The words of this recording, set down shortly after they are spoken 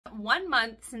1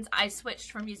 month since I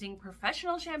switched from using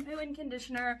professional shampoo and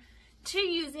conditioner to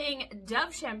using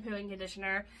Dove shampoo and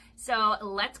conditioner. So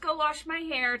let's go wash my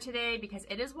hair today because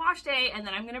it is wash day, and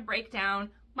then I'm gonna break down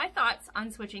my thoughts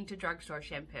on switching to Drugstore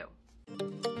shampoo.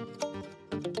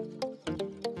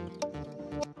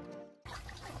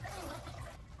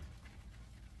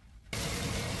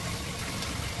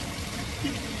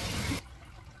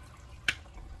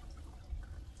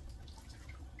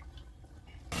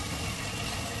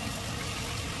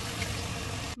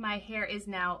 My hair is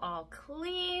now all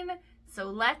clean, so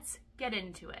let's get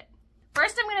into it.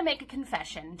 First, I'm gonna make a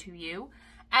confession to you.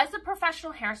 As a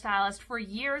professional hairstylist, for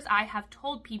years I have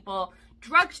told people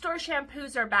drugstore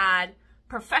shampoos are bad,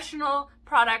 professional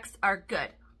products are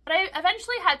good. But I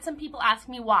eventually had some people ask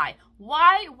me why.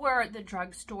 Why were the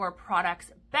drugstore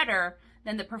products better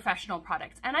than the professional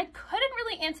products? And I couldn't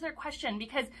really answer their question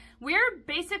because we're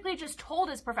basically just told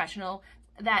as professional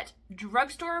that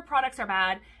drugstore products are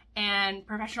bad and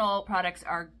professional products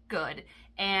are good.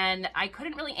 And I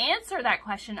couldn't really answer that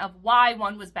question of why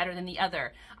one was better than the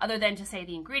other than to say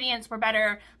the ingredients were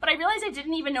better. But I realized I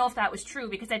didn't even know if that was true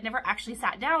because I'd never actually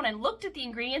sat down and looked at the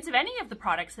ingredients of any of the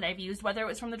products that I've used, whether it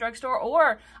was from the drugstore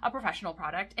or a professional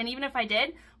product. And even if I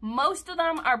did, most of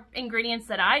them are ingredients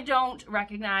that I don't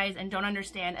recognize and don't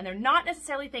understand, and they're not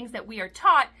necessarily things that we are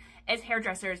taught as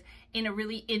hairdressers in a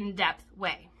really in-depth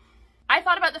way. I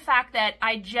thought about the fact that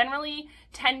I generally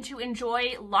tend to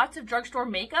enjoy lots of drugstore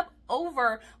makeup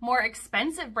over more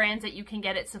expensive brands that you can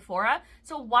get at Sephora.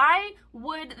 So why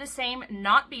would the same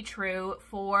not be true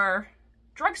for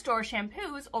drugstore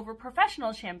shampoos over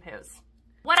professional shampoos?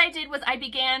 What I did was I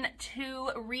began to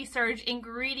research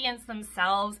ingredients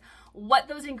themselves, what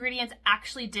those ingredients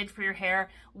actually did for your hair,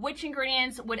 which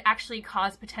ingredients would actually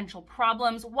cause potential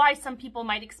problems, why some people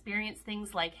might experience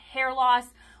things like hair loss,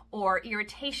 or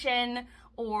irritation,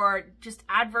 or just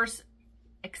adverse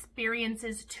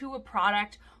experiences to a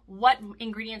product, what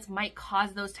ingredients might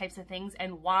cause those types of things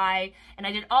and why. And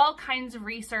I did all kinds of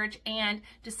research and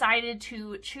decided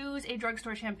to choose a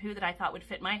drugstore shampoo that I thought would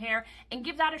fit my hair and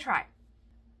give that a try.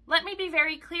 Let me be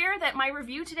very clear that my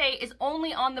review today is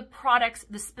only on the products,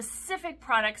 the specific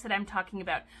products that I'm talking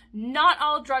about. Not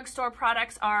all drugstore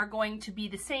products are going to be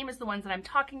the same as the ones that I'm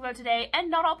talking about today, and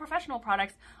not all professional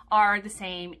products are the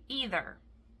same either.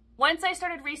 Once I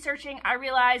started researching, I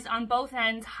realized on both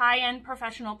ends, high-end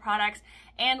professional products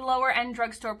and lower-end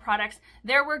drugstore products,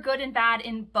 there were good and bad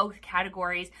in both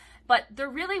categories, but there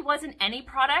really wasn't any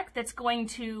product that's going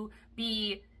to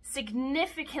be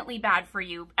significantly bad for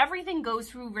you. Everything goes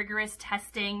through rigorous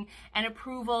testing and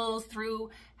approvals through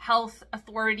health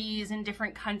authorities in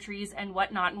different countries and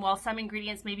whatnot. And while some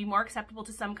ingredients may be more acceptable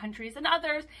to some countries than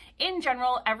others, in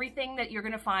general, everything that you're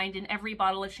going to find in every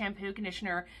bottle of shampoo,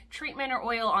 conditioner, treatment, or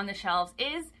oil on the shelves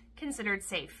is considered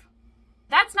safe.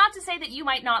 That's not to say that you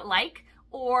might not like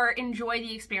or enjoy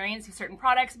the experience of certain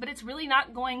products, but it's really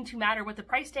not going to matter what the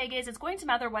price tag is. It's going to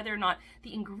matter whether or not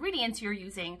the ingredients you're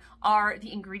using are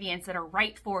the ingredients that are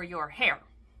right for your hair.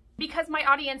 Because my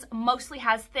audience mostly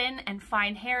has thin and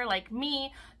fine hair like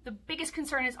me, the biggest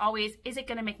concern is always, is it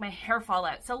gonna make my hair fall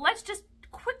out? So let's just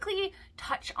quickly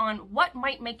touch on what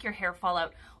might make your hair fall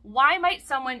out. Why might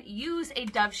someone use a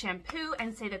Dove shampoo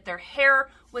and say that their hair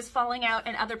was falling out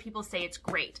and other people say it's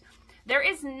great? There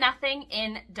is nothing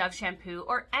in Dove shampoo,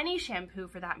 or any shampoo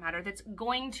for that matter, that's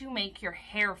going to make your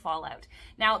hair fall out.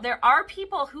 Now, there are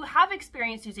people who have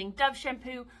experience using Dove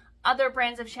shampoo, other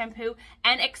brands of shampoo,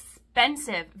 and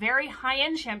expensive, very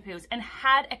high-end shampoos, and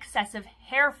had excessive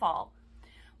hair fall.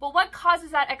 But what causes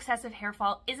that excessive hair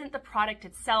fall isn't the product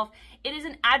itself, it is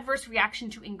an adverse reaction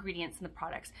to ingredients in the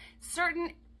products.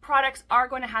 Certain products are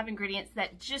going to have ingredients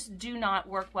that just do not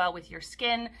work well with your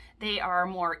skin. They are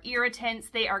more irritants.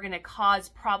 They are going to cause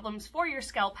problems for your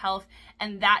scalp health,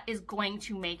 and that is going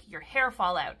to make your hair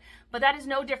fall out. But that is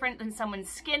no different than someone's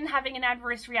skin having an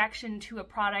adverse reaction to a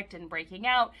product and breaking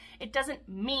out. It doesn't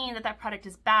mean that that product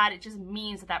is bad. It just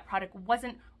means that that product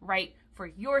wasn't right for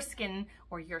your skin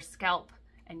or your scalp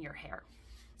and your hair.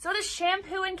 So the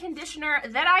shampoo and conditioner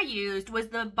that I used was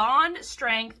the Bond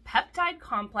Strength Peptide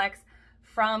Complex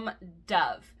from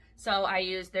Dove. So I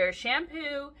used their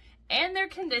shampoo and their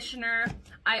conditioner.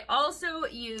 I also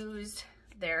used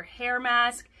their hair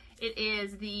mask. It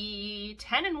is the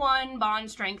 10-in-1 Bond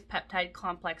Strength Peptide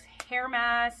Complex hair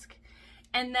mask.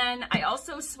 And then I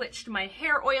also switched my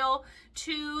hair oil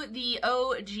to the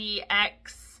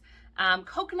OGX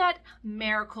Coconut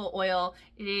Miracle Oil.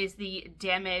 It is the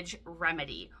Damage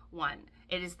Remedy one.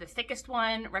 It is the thickest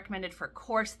one, recommended for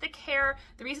coarse, thick hair.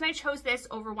 The reason I chose this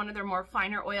over one of their more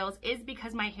finer oils is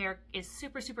because my hair is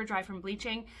super, super dry from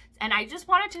bleaching. And I just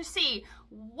wanted to see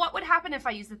what would happen if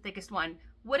I used the thickest one.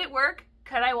 Would it work?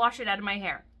 Could I wash it out of my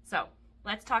hair? So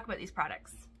let's talk about these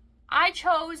products. I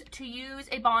chose to use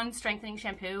a bond strengthening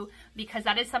shampoo because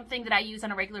that is something that I use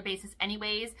on a regular basis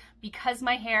anyways, because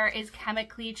my hair is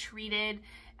chemically treated,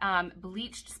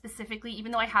 bleached specifically.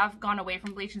 Even though I have gone away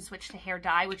from bleach and switched to hair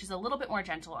dye, which is a little bit more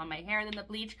gentle on my hair than the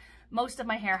bleach, most of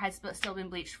my hair has still been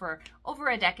bleached for over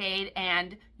a decade,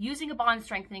 and using a bond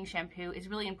strengthening shampoo is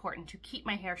really important to keep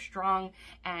my hair strong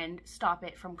and stop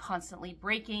it from constantly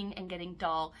breaking and getting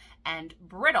dull and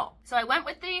brittle. So I went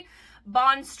with the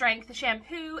Bond Strength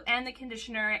shampoo and the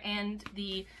conditioner and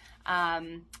the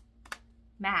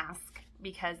mask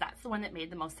because that's the one that made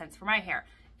the most sense for my hair.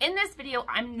 In this video,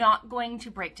 I'm not going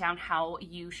to break down how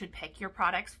you should pick your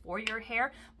products for your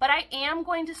hair, but I am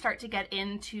going to start to get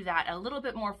into that a little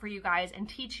bit more for you guys and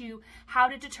teach you how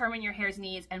to determine your hair's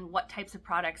needs and what types of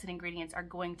products and ingredients are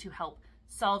going to help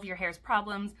solve your hair's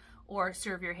problems or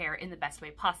serve your hair in the best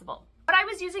way possible. What I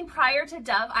was using prior to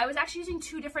Dove, I was actually using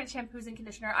two different shampoos and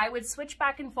conditioner. I would switch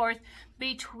back and forth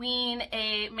between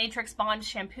a Matrix Bond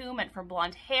shampoo meant for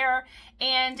blonde hair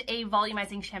and a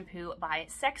volumizing shampoo by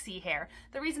Sexy Hair.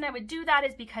 The reason I would do that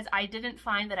is because I didn't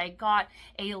find that I got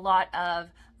a lot of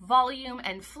volume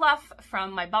and fluff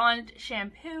from my Bond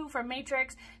shampoo from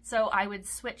Matrix, so I would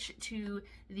switch to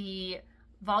the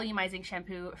volumizing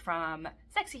shampoo from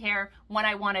Sexy Hair when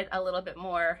I wanted a little bit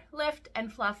more lift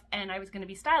and fluff and I was going to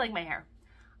be styling my hair.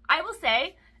 I will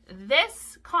say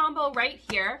this combo right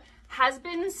here has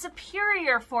been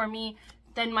superior for me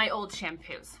than my old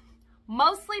shampoos.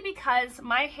 Mostly because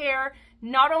my hair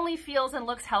not only feels and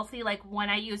looks healthy like when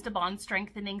I used a bond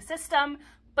strengthening system,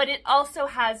 but it also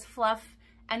has fluff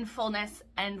and fullness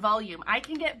and volume. I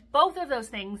can get both of those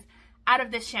things out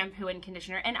of this shampoo and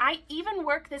conditioner, and I even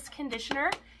work this conditioner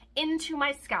into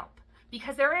my scalp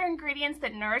because there are ingredients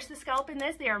that nourish the scalp in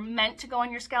this. They are meant to go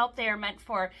on your scalp. They are meant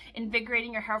for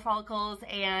invigorating your hair follicles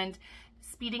and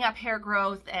speeding up hair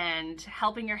growth and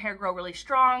helping your hair grow really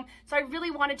strong. So I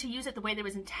really wanted to use it the way that it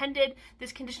was intended.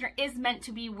 This conditioner is meant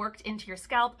to be worked into your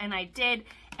scalp, and I did,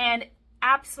 and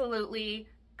absolutely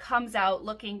comes out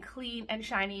looking clean and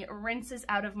shiny, rinses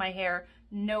out of my hair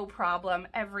no problem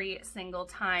every single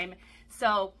time.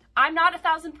 So I'm not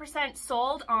 1000%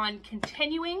 sold on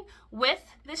continuing with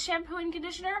this shampoo and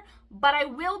conditioner, but I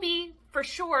will be for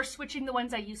sure switching the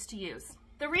ones I used to use.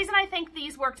 The reason I think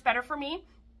these worked better for me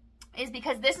is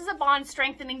because this is a bond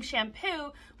strengthening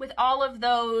shampoo with all of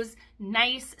those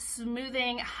nice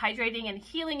smoothing, hydrating, and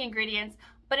healing ingredients,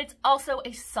 but it's also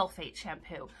a sulfate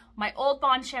shampoo. My old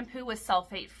Bond shampoo was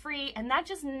sulfate free, and that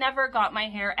just never got my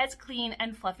hair as clean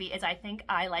and fluffy as I think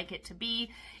I like it to be.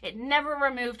 It never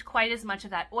removed quite as much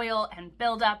of that oil and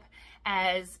buildup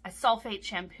as a sulfate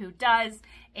shampoo does,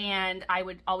 and I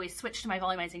would always switch to my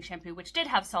volumizing shampoo, which did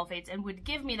have sulfates and would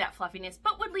give me that fluffiness,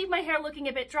 but would leave my hair looking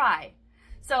a bit dry.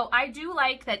 So I do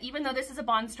like that even though this is a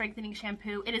bond strengthening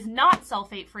shampoo, it is not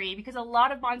sulfate free because a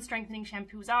lot of bond strengthening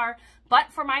shampoos are,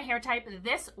 but for my hair type,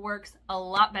 this works a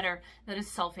lot better than a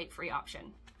sulfate free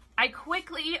option. I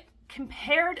quickly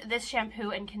compared this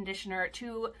shampoo and conditioner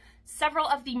to several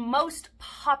of the most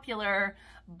popular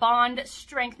bond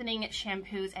strengthening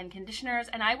shampoos and conditioners,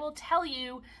 and I will tell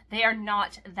you they are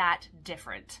not that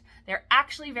different. They're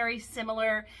actually very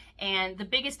similar, and the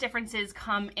biggest differences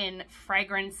come in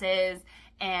fragrances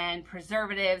and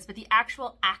preservatives, but the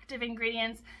actual active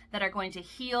ingredients that are going to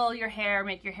heal your hair,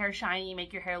 make your hair shiny,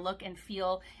 make your hair look and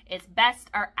feel its best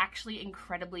are actually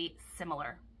incredibly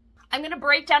similar. I'm going to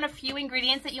break down a few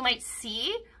ingredients that you might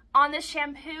see on this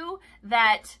shampoo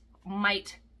that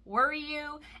might worry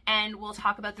you, and we'll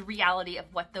talk about the reality of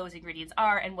what those ingredients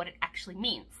are and what it actually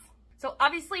means. So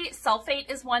obviously sulfate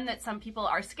is one that some people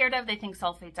are scared of. They think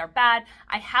sulfates are bad.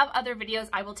 I have other videos.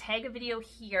 I will tag a video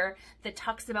here that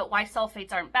talks about why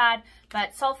sulfates aren't bad,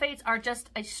 but sulfates are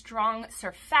just a strong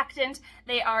surfactant.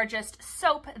 They are just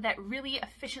soap that really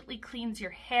efficiently cleans your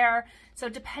hair. So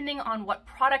depending on what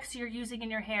products you're using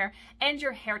in your hair and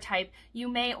your hair type, you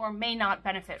may or may not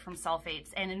benefit from sulfates.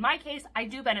 And in my case, I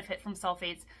do benefit from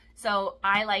sulfates. So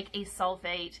I like a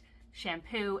sulfate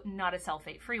shampoo, not a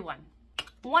sulfate-free one.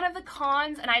 One of the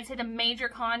cons, and I'd say the major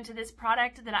con to this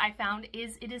product that I found,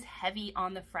 is it is heavy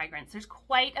on the fragrance. There's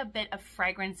quite a bit of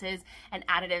fragrances and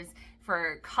additives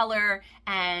for color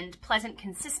and pleasant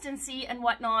consistency and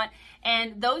whatnot,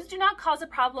 and those do not cause a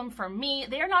problem for me.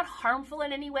 They are not harmful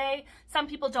in any way. Some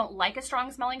people don't like a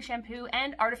strong smelling shampoo,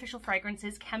 and artificial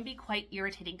fragrances can be quite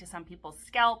irritating to some people's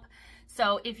scalp.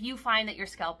 So if you find that your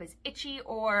scalp is itchy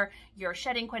or you're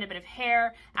shedding quite a bit of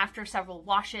hair after several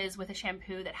washes with a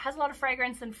shampoo that has a lot of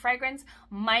fragrance, then fragrance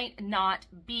might not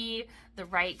be the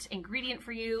right ingredient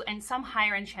for you. And some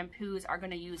higher end shampoos are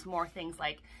going to use more things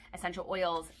like essential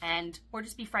oils or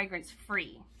just be fragrance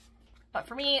free. But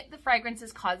for me, the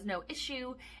fragrances cause no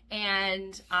issue,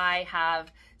 and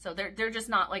so they're just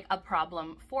not like a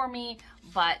problem for me,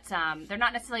 but they're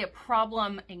not necessarily a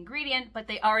problem ingredient, but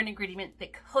they are an ingredient that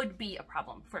could be a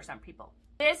problem for some people.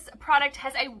 This product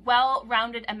has a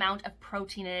well-rounded amount of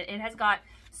protein in it. It has got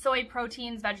soy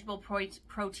proteins, vegetable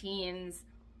proteins,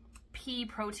 pea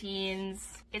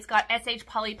proteins. It's got SH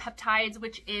polypeptides,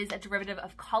 which is a derivative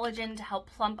of collagen to help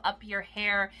plump up your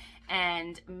hair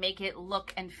and make it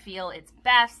look and feel its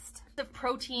best. The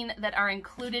protein that are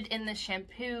included in the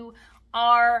shampoo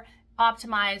are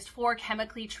optimized for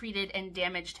chemically treated and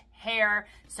damaged hair.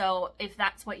 So if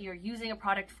that's what you're using a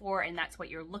product for and that's what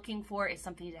you're looking for is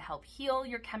something to help heal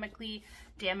your chemically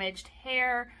damaged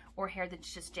hair or hair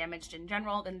that's just damaged in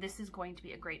general, then this is going to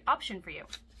be a great option for you.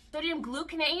 Sodium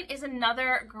gluconate is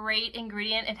another great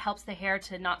ingredient. It helps the hair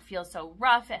to not feel so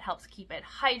rough. It helps keep it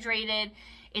hydrated.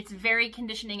 It's very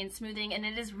conditioning and smoothing, and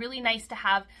it is really nice to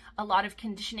have a lot of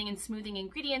conditioning and smoothing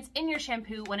ingredients in your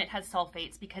shampoo when it has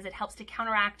sulfates, because it helps to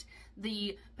counteract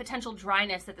the potential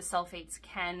dryness that the sulfates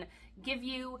can give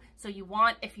you. So you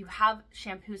want, if you have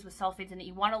shampoos with sulfates in it,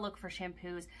 you want to look for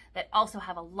shampoos that also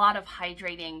have a lot of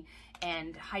hydrating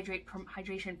and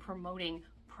hydration promoting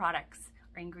products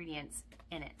or ingredients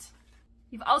in it.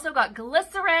 You've also got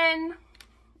glycerin,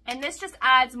 and this just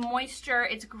adds moisture.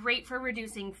 It's great for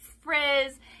reducing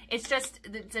frizz. It's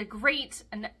a great,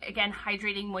 and again,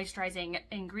 hydrating, moisturizing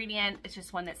ingredient. It's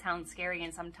just one that sounds scary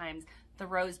and sometimes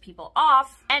throws people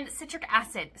off. And citric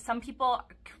acid. Some people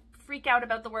freak out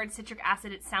about the word citric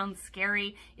acid. It sounds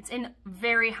scary. It's in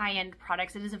very high-end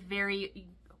products. It is a very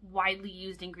widely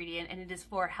used ingredient, and it is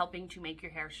for helping to make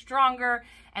your hair stronger,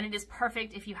 and it is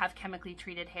perfect if you have chemically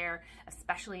treated hair,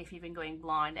 especially if you've been going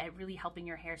blonde, at really helping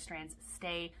your hair strands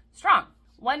stay strong.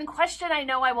 One question I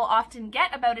know I will often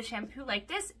get about a shampoo like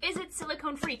this, is it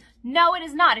silicone free? No, it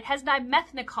is not. It has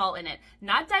dimethicol in it.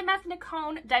 Not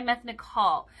dimethicone,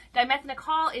 dimethicol.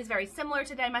 Dimethicol is very similar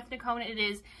to dimethicone. It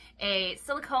is a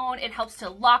silicone. It helps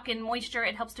to lock in moisture.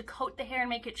 It helps to coat the hair and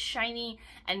make it shiny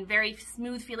and very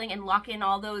smooth feeling and lock in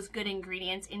all those good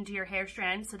ingredients into your hair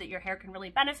strands so that your hair can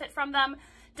really benefit from them.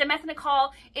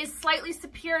 Dimethicol is slightly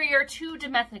superior to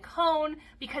dimethicone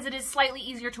because it is slightly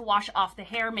easier to wash off the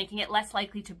hair, making it less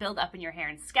likely to build up in your hair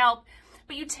and scalp.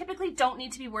 But you typically don't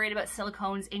need to be worried about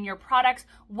silicones in your products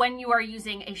when you are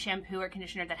using a shampoo or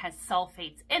conditioner that has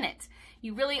sulfates in it.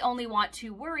 You really only want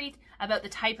to worry about the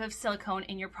type of silicone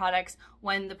in your products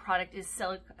when the product is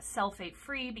sulfate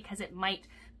free, because it might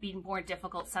be more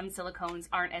difficult. Some silicones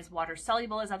aren't as water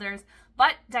soluble as others,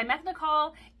 but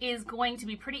dimethicol is going to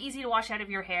be pretty easy to wash out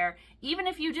of your hair, even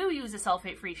if you do use a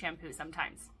sulfate free shampoo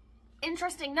sometimes.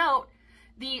 Interesting note,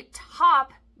 the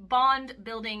top bond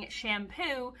building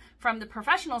shampoo from the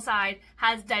professional side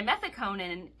has dimethicone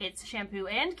in its shampoo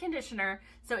and conditioner.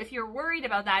 So if you're worried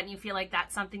about that and you feel like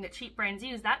that's something that cheap brands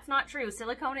use, that's not true.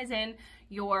 Silicone is in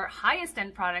your highest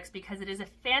end products because it is a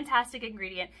fantastic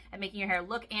ingredient at making your hair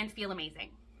look and feel amazing.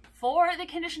 For the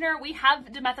conditioner, we have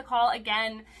dimethicol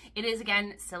again. It is,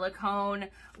 again, silicone.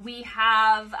 We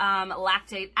have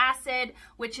lactate acid,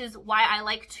 which is why I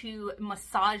like to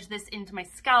massage this into my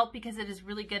scalp, because it is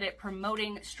really good at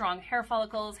promoting strong hair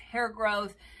follicles, hair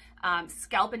growth,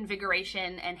 scalp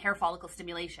invigoration, and hair follicle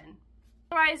stimulation.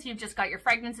 Otherwise, you've just got your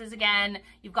fragrances again.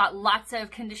 You've got lots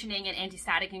of conditioning and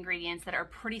anti-static ingredients that are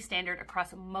pretty standard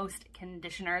across most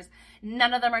conditioners.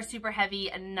 None of them are super heavy,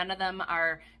 and none of them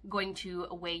are going to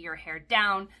weigh your hair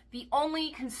down. The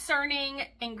only concerning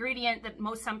ingredient that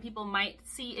some people might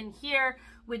see in here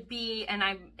would be, and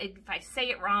if I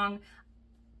say it wrong,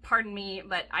 pardon me,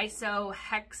 but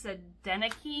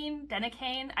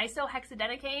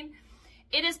isohexadenocane.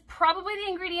 It is probably the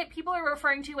ingredient people are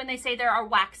referring to when they say there are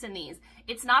wax in these.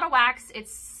 It's not a wax,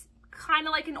 it's kind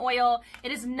of like an oil.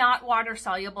 It is not water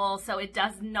soluble, so it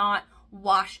does not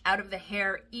wash out of the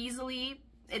hair easily.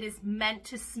 It is meant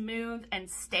to smooth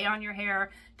and stay on your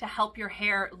hair to help your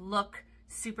hair look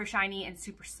super shiny and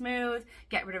super smooth,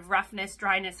 get rid of roughness,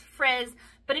 dryness, frizz,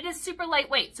 but it is super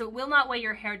lightweight, so it will not weigh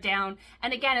your hair down.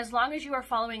 And again, as long as you are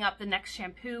following up the next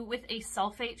shampoo with a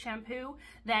sulfate shampoo,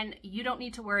 then you don't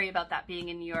need to worry about that being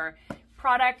in your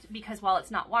product, because while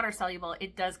it's not water soluble,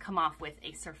 it does come off with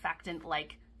a surfactant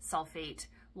like sulfate,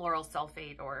 lauryl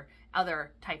sulfate, or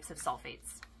other types of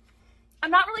sulfates. I'm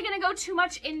not really going to go too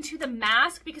much into the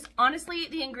mask because honestly,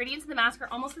 the ingredients in the mask are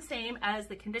almost the same as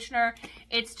the conditioner.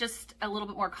 It's just a little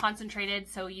bit more concentrated,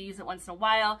 so you use it once in a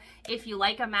while. If you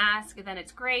like a mask, then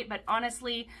it's great, but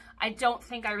honestly, I don't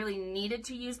think I really needed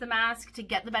to use the mask to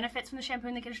get the benefits from the shampoo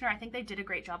and the conditioner. I think they did a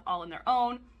great job all on their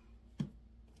own.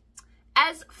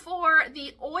 As for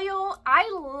the oil, I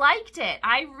liked it.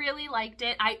 I really liked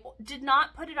it. I did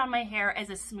not put it on my hair as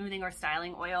a smoothing or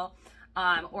styling oil.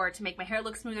 Or to make my hair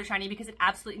look smooth or shiny, because it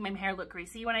absolutely made my hair look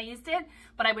greasy when I used it.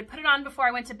 But I would put it on before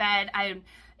I went to bed.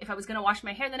 If I was going to wash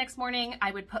my hair the next morning, I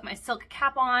would put my silk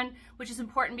cap on, which is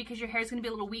important because your hair is going to be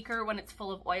a little weaker when it's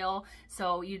full of oil.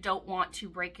 So you don't want to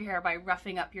break your hair by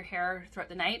roughing up your hair throughout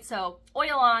the night. So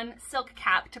oil on, silk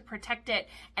cap to protect it,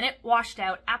 and it washed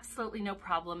out absolutely no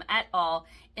problem at all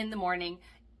in the morning.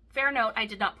 Fair note, I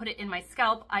did not put it in my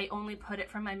scalp. I only put it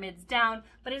from my mids down,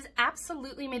 but it has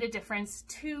absolutely made a difference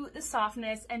to the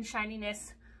softness and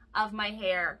shininess of my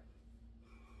hair.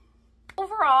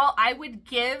 Overall, I would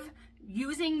give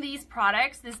using these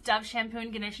products, this Dove shampoo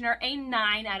and conditioner, a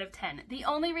 9 out of 10. The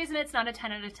only reason it's not a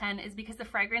 10 out of 10 is because the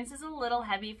fragrance is a little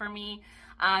heavy for me.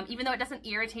 Even though it doesn't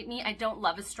irritate me, I don't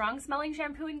love a strong smelling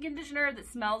shampoo and conditioner that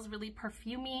smells really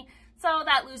perfumey. So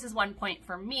that loses 1 point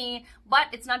for me, but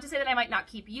it's not to say that I might not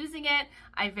keep using it.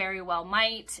 I very well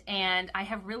might, and I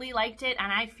have really liked it,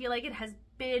 and I feel like it has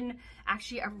been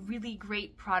actually a really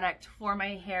great product for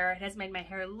my hair. It has made my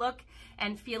hair look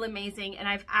and feel amazing, and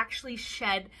I've actually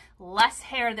shed less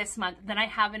hair this month than I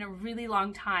have in a really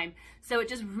long time. So it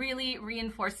just really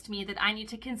reinforced to me that I need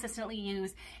to consistently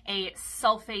use a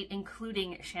sulfate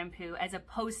including shampoo as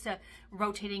opposed to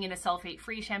rotating in a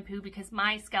sulfate-free shampoo, because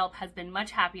my scalp has been much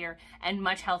happier and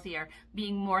much healthier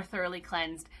being more thoroughly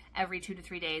cleansed every 2 to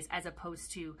 3 days as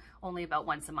opposed to only about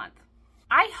once a month.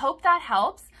 I hope that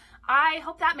helps. I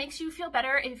hope that makes you feel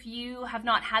better if you have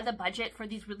not had the budget for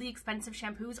these really expensive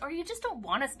shampoos, or you just don't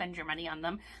want to spend your money on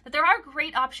them, that there are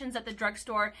great options at the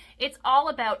drugstore. It's all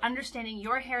about understanding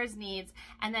your hair's needs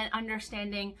and then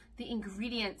understanding the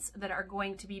ingredients that are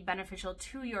going to be beneficial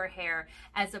to your hair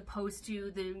as opposed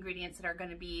to the ingredients that are going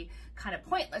to be kind of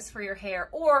pointless for your hair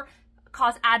or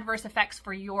cause adverse effects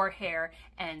for your hair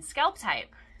and scalp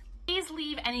type. Please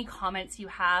leave any comments you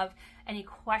have, any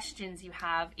questions you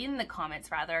have in the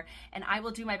comments rather, and I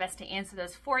will do my best to answer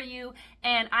those for you,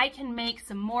 and I can make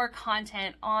some more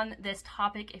content on this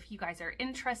topic if you guys are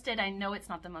interested. I know it's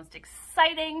not the most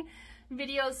exciting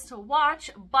videos to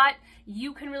watch, but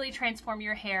you can really transform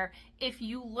your hair if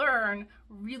you learn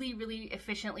really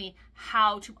efficiently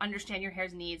how to understand your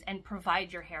hair's needs and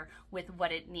provide your hair with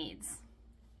what it needs.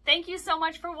 Thank you so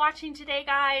much for watching today,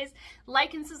 guys.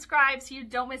 Like and subscribe so you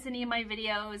don't miss any of my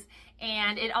videos,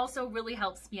 and it also really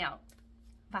helps me out.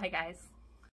 Bye, guys.